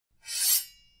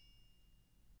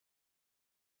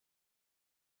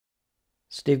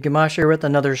Steve Gamache here with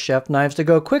another Chef Knives to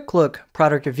Go quick look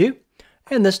product review.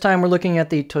 And this time we're looking at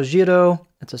the Tojiro.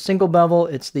 It's a single bevel.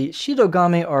 It's the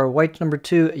Shirogami or white number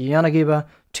 2 Yanagiba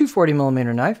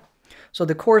 240mm knife. So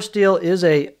the core steel is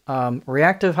a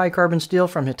reactive high carbon steel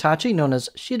from Hitachi known as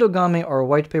Shirogami or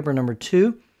white paper number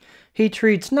 2. Heat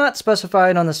treat's not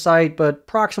specified on the site, but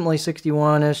approximately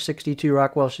 61-ish, 62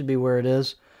 Rockwell should be where it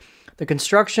is. The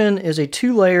construction is a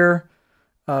 2-layer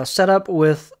setup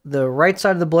with the right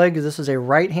side of the blade, because this is a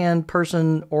right-hand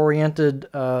person-oriented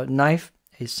knife,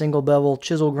 a single bevel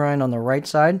chisel grind on the right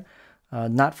side,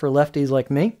 not for lefties like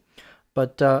me.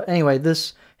 But anyway,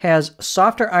 this has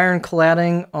softer iron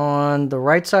cladding on the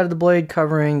right side of the blade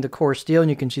covering the core steel,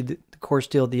 and you can see the core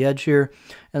steel at the edge here.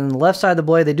 And on the left side of the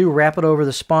blade, they do wrap it over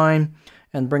the spine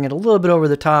and bring it a little bit over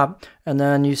the top, and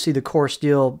then you see the core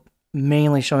steel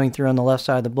mainly showing through on the left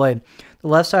side of the blade. The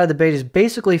left side of the blade is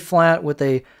basically flat with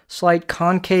a slight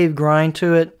concave grind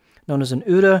to it, known as an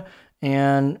Uda,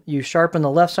 and you sharpen the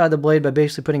left side of the blade by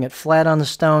basically putting it flat on the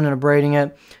stone and abrading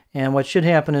it, and what should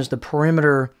happen is the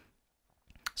perimeter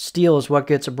steel is what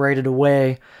gets abraded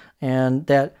away, and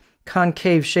that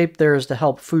concave shape there is to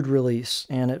help food release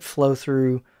and it flow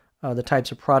through the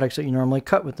types of products that you normally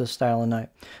cut with this style of knife.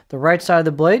 The right side of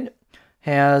the blade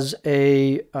has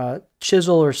a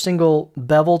chisel or single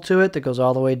bevel to it that goes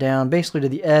all the way down basically to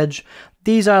the edge.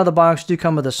 These out of the box do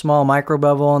come with a small micro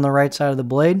bevel on the right side of the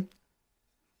blade,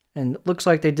 and it looks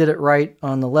like they did it right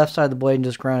on the left side of the blade and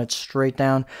just ground it straight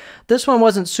down. This one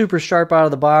wasn't super sharp out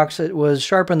of the box. It was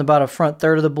sharpened about a front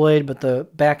third of the blade, but the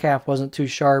back half wasn't too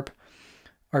sharp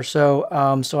or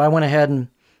so. So I went ahead and,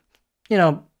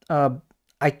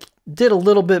 I did a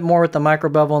little bit more with the micro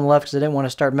bevel on the left because I didn't want to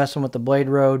start messing with the blade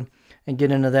road and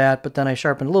get into that. But then I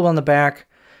sharpened a little on the back,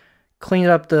 cleaned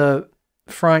up the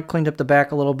front, cleaned up the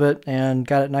back a little bit, and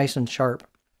got it nice and sharp.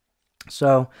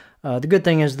 So the good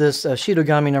thing is this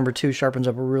Shirogami number 2 sharpens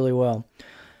up really well.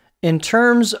 In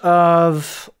terms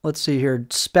of, let's see here,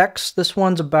 specs, this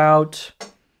one's about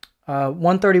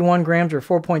 131 grams or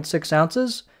 4.6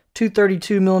 ounces,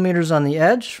 232 millimeters on the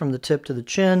edge from the tip to the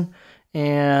chin,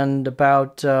 and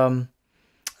about 14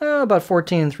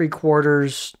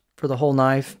 3/4 for the whole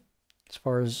knife as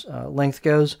far as length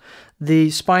goes. The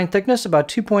spine thickness about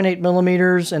 2.8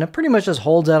 millimeters, and it pretty much just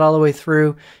holds that all the way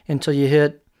through until you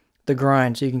hit the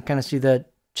grind. So you can kind of see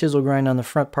that chisel grind on the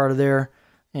front part of there,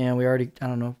 and we already, I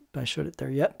don't know if I showed it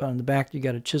there yet, but on the back you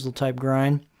got a chisel type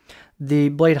grind. The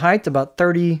blade height about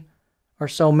 30 or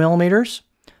so millimeters.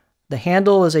 The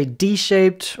handle is a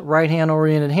D-shaped right-hand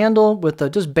oriented handle with a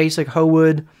just basic hoe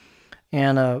wood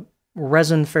and a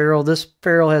resin ferrule. This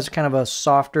ferrule has kind of a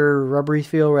softer rubbery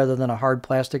feel rather than a hard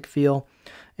plastic feel.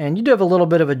 And you do have a little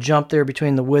bit of a jump there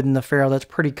between the wood and the ferrule. That's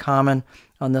pretty common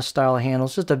on this style of handle.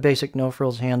 It's just a basic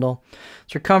no-frills handle.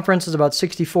 Circumference is about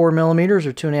 64 millimeters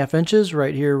or 2.5 inches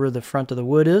right here where the front of the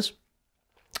wood is.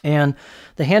 And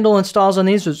the handle installs on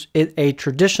these is a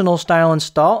traditional style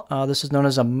install. This is known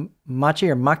as a machi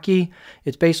or maki.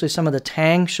 It's basically some of the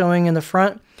tang showing in the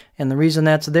front. And the reason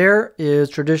that's there is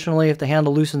traditionally if the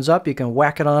handle loosens up, you can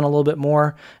whack it on a little bit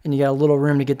more and you got a little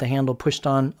room to get the handle pushed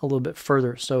on a little bit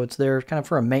further. So it's there kind of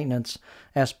for a maintenance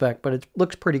aspect, but it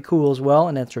looks pretty cool as well.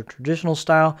 And that's a traditional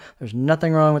style. There's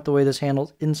nothing wrong with the way this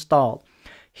handle's installed.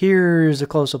 Here's a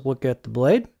close-up look at the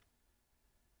blade.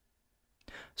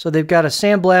 So they've got a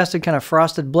sandblasted kind of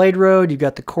frosted blade road. You've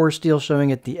got the core steel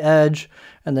showing at the edge.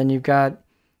 And then you've got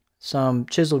some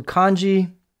chiseled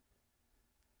kanji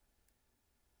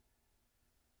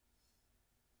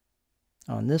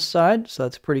on this side. So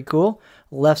that's pretty cool.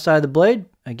 Left side of the blade,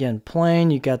 again,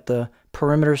 plain. You got the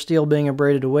perimeter steel being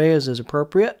abraded away as is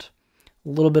appropriate. A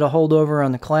little bit of holdover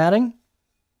on the cladding,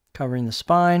 covering the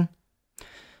spine.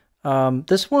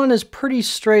 This one is pretty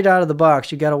straight out of the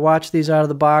box. You got to watch these out of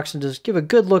the box and just give a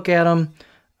good look at them.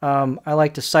 I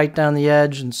like to sight down the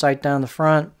edge and sight down the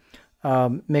front.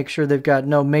 Make sure they've got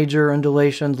no major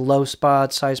undulations, low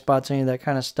spots, high spots, any of that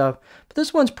kind of stuff. But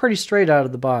this one's pretty straight out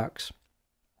of the box.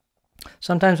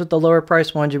 Sometimes with the lower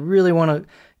price ones, you really want to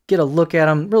get a look at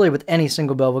them. Really with any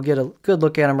single bevel, get a good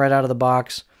look at them right out of the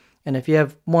box. And if you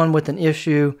have one with an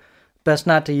issue, best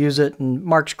not to use it, and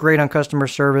Mark's great on customer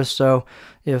service, so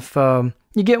if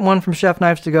you get one from Chef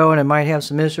Knives to Go and it might have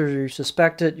some issues or you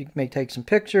suspect it, you may take some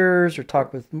pictures or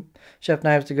talk with Chef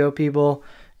Knives to Go people,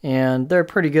 and they're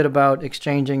pretty good about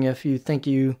exchanging if you think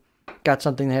you got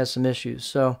something that has some issues.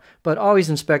 So, but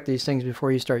always inspect these things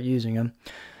before you start using them.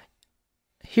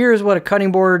 Here's what a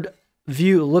cutting board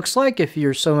view looks like if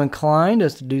you're so inclined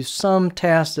as to do some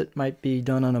tasks that might be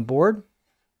done on a board.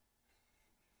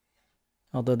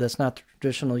 Although that's not the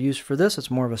traditional use for this,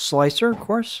 it's more of a slicer, of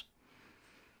course.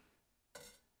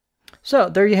 So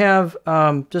there you have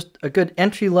just a good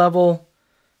entry-level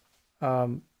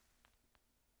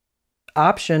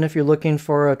option if you're looking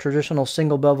for a traditional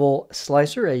single bevel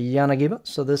slicer, a Yanagiba.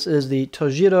 So this is the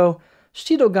Tojiro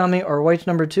Shirogami or white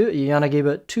number 2, a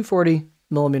Yanagiba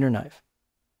 240mm knife.